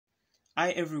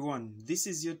Hi everyone, this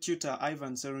is your tutor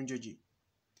Ivan Serunjoji.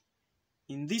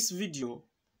 In this video,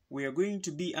 we are going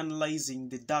to be analyzing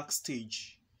the dark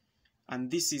stage,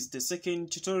 and this is the second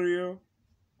tutorial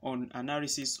on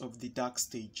analysis of the dark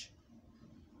stage.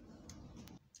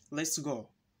 Let's go.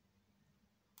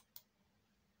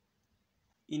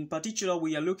 In particular,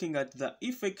 we are looking at the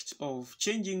effect of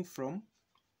changing from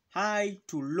high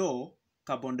to low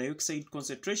carbon dioxide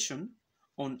concentration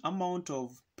on amount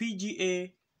of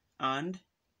PGA and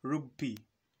RuBP.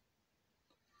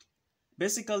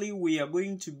 Basically, we are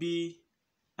going to be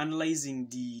analyzing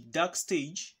the dark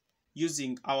stage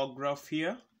using our graph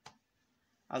here.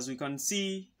 As we can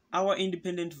see, our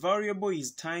independent variable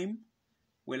is time,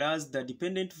 whereas the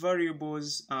dependent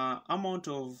variables are amount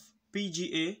of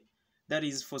PGA, that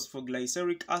is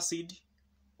phosphoglyceric acid,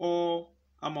 or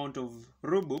amount of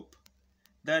RuBP,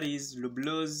 that is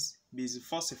lubulose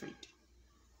biphosphate.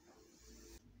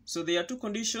 So there are two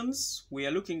conditions we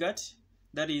are looking at,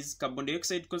 that is carbon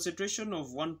dioxide concentration of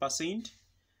 1%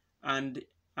 and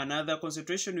another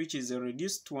concentration which is a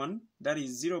reduced one, that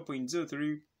is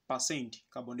 0.03%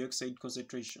 carbon dioxide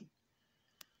concentration.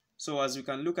 So as we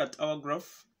can look at our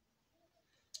graph,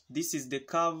 this is the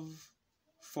curve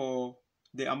for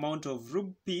the amount of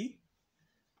RuBP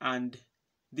and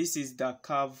this is the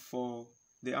curve for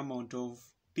the amount of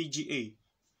PGA.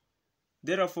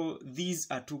 Therefore, these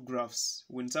are two graphs.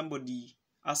 When somebody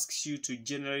asks you to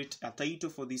generate a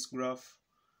title for this graph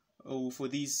or for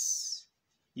this,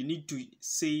 you need to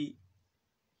say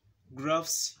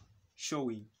graphs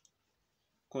showing,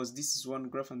 because this is one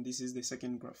graph and this is the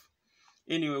second graph.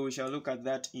 Anyway, we shall look at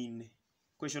that in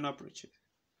question approach.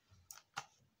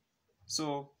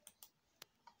 So,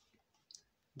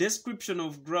 description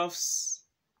of graphs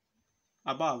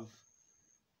above,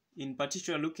 in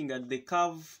particular looking at the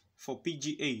curve for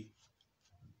PGA,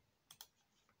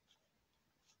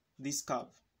 this curve.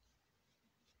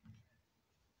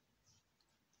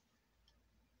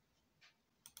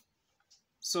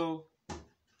 So,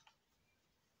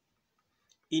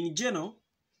 in general,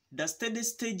 the steady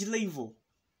stage level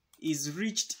is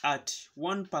reached at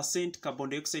 1% carbon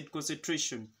dioxide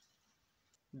concentration.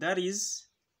 That is,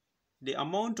 the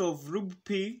amount of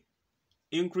RuBP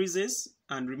increases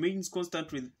and remains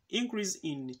constant with increase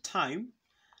in time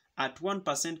at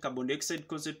 1% carbon dioxide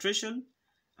concentration,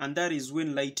 and that is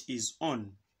when light is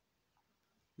on.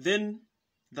 Then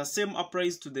the same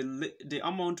applies to the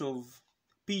amount of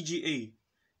PGA.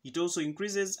 It also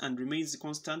increases and remains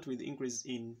constant with increase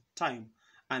in time,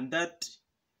 and that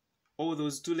all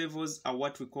those two levels are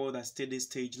what we call the steady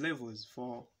stage levels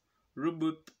for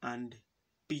RuBP and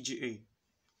PGA.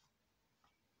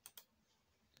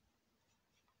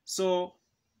 So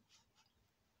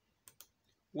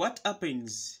what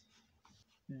happens?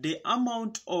 The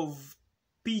amount of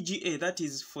PGA, that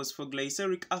is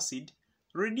phosphoglyceric acid,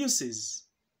 reduces.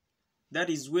 That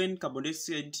is when carbon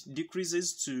dioxide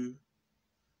decreases to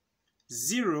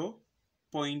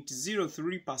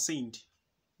 0.03%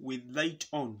 with light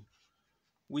on.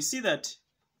 We see that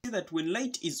when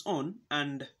light is on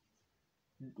and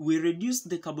we reduce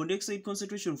the carbon dioxide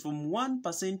concentration from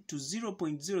 1% to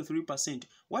 0.03%,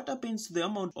 what happens to the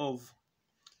amount of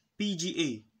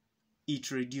PGA?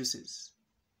 It reduces.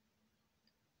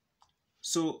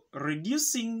 So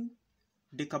reducing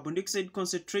the carbon dioxide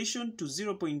concentration to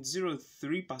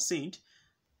 0.03%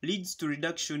 leads to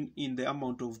reduction in the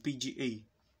amount of PGA.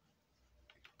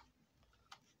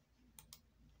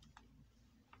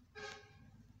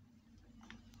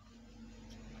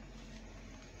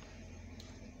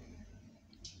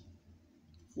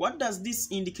 What does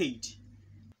this indicate?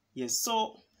 Yes,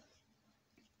 so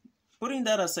putting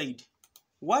that aside,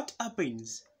 what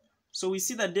happens? So we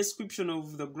see the description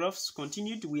of the graphs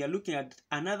continued. We are looking at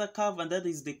another curve, and that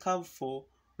is the curve for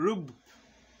RuBP.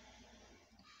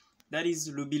 That is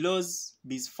lubulose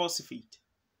biphosphate.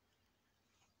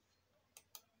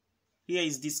 Here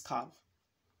is this curve.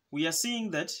 We are seeing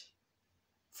that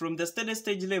from the steady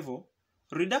stage level,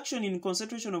 reduction in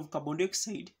concentration of carbon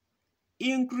dioxide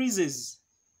increases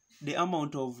the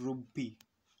amount of RuBP.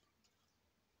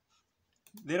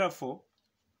 Therefore,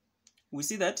 we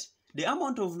see that the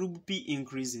amount of RuBP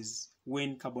increases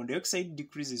when carbon dioxide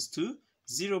decreases to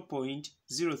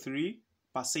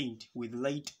 0.03% with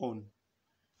light on.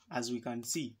 As we can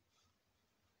see,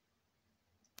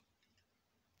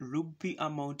 RuBP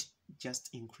amount just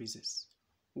increases.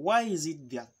 Why is it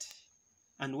that?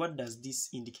 And what does this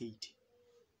indicate?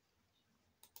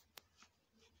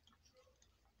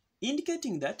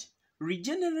 Indicating that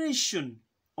regeneration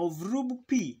of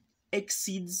RuBP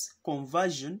exceeds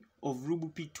conversion of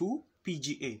RuBP to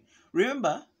PGA.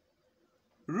 Remember,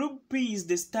 RuBP is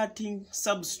the starting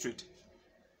substrate.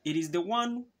 It is the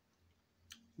one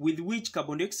with which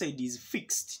carbon dioxide is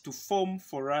fixed to form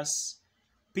for us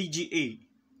PGA,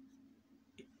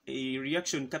 a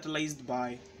reaction catalyzed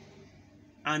by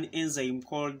an enzyme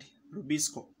called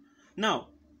RuBP. Now,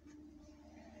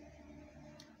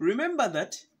 remember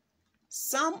that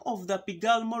some of the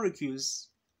PGA molecules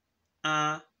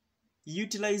are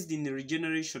utilized in the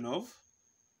regeneration of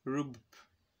RuBP.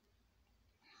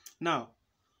 Now,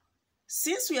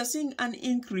 since we are seeing an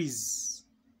increase,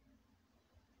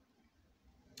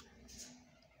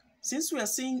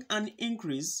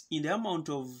 in the amount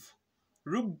of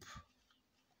RuBP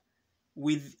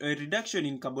with a reduction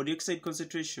in carbon dioxide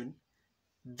concentration,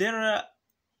 there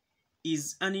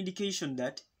is an indication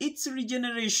that its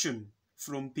regeneration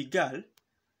from PGA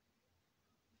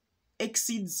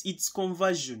exceeds its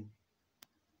conversion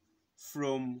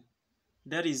from,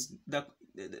 that is, the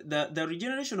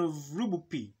regeneration of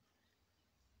RuBP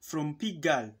from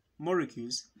PGA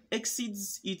molecules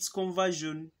exceeds its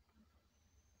conversion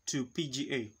to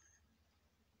PGA.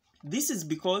 This is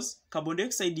because carbon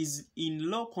dioxide is in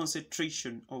low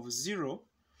concentration of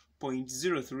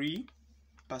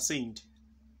 0.03%.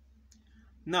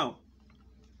 Now,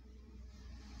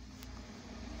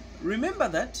 remember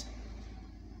that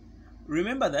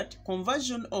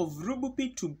conversion of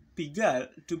RuBP to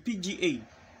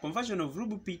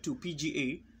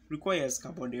PGA, requires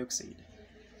carbon dioxide.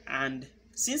 And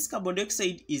since carbon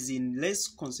dioxide is in less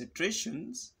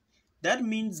concentrations, that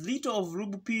means little of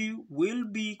RuBP will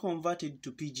be converted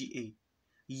to PGA.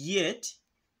 Yet,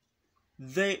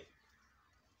 the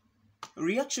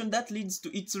reaction that leads to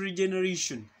its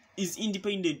regeneration is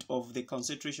independent of the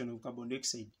concentration of carbon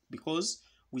dioxide, because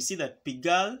we see that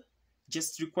PGA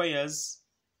just requires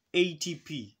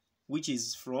ATP, which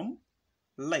is from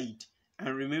light.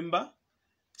 And remember,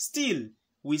 still,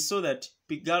 we saw that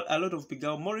a lot of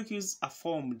PGA molecules are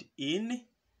formed in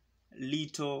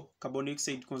little carbon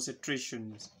dioxide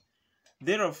concentrations.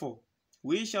 Therefore,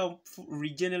 we shall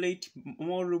regenerate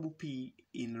more RuBP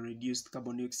in reduced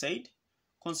carbon dioxide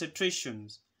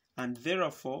concentrations, and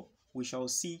therefore we shall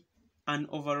see an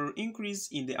overall increase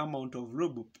in the amount of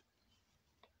RuBP.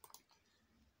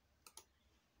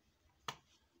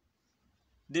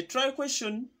 The trial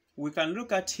question we can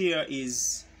look at here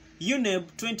is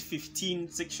UNEB 2015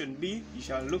 section B. You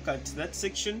shall look at that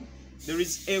section. There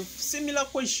is a similar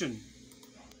question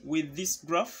with this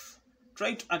graph.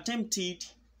 Try to attempt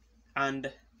it,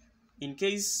 and in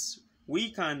case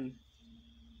we can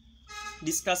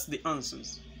discuss the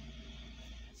answers.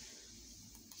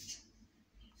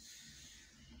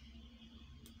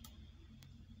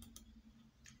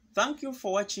 Thank you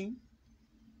for watching.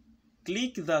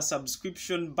 Click the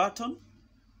subscription button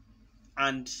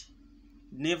and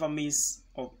never miss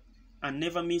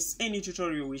any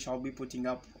tutorial we shall be putting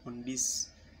up on this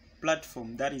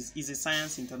platform, that is Easy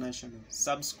Science International.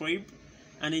 Subscribe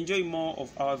and enjoy more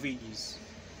of our videos.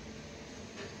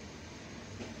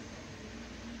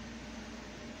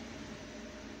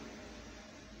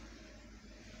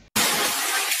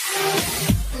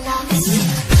 Love.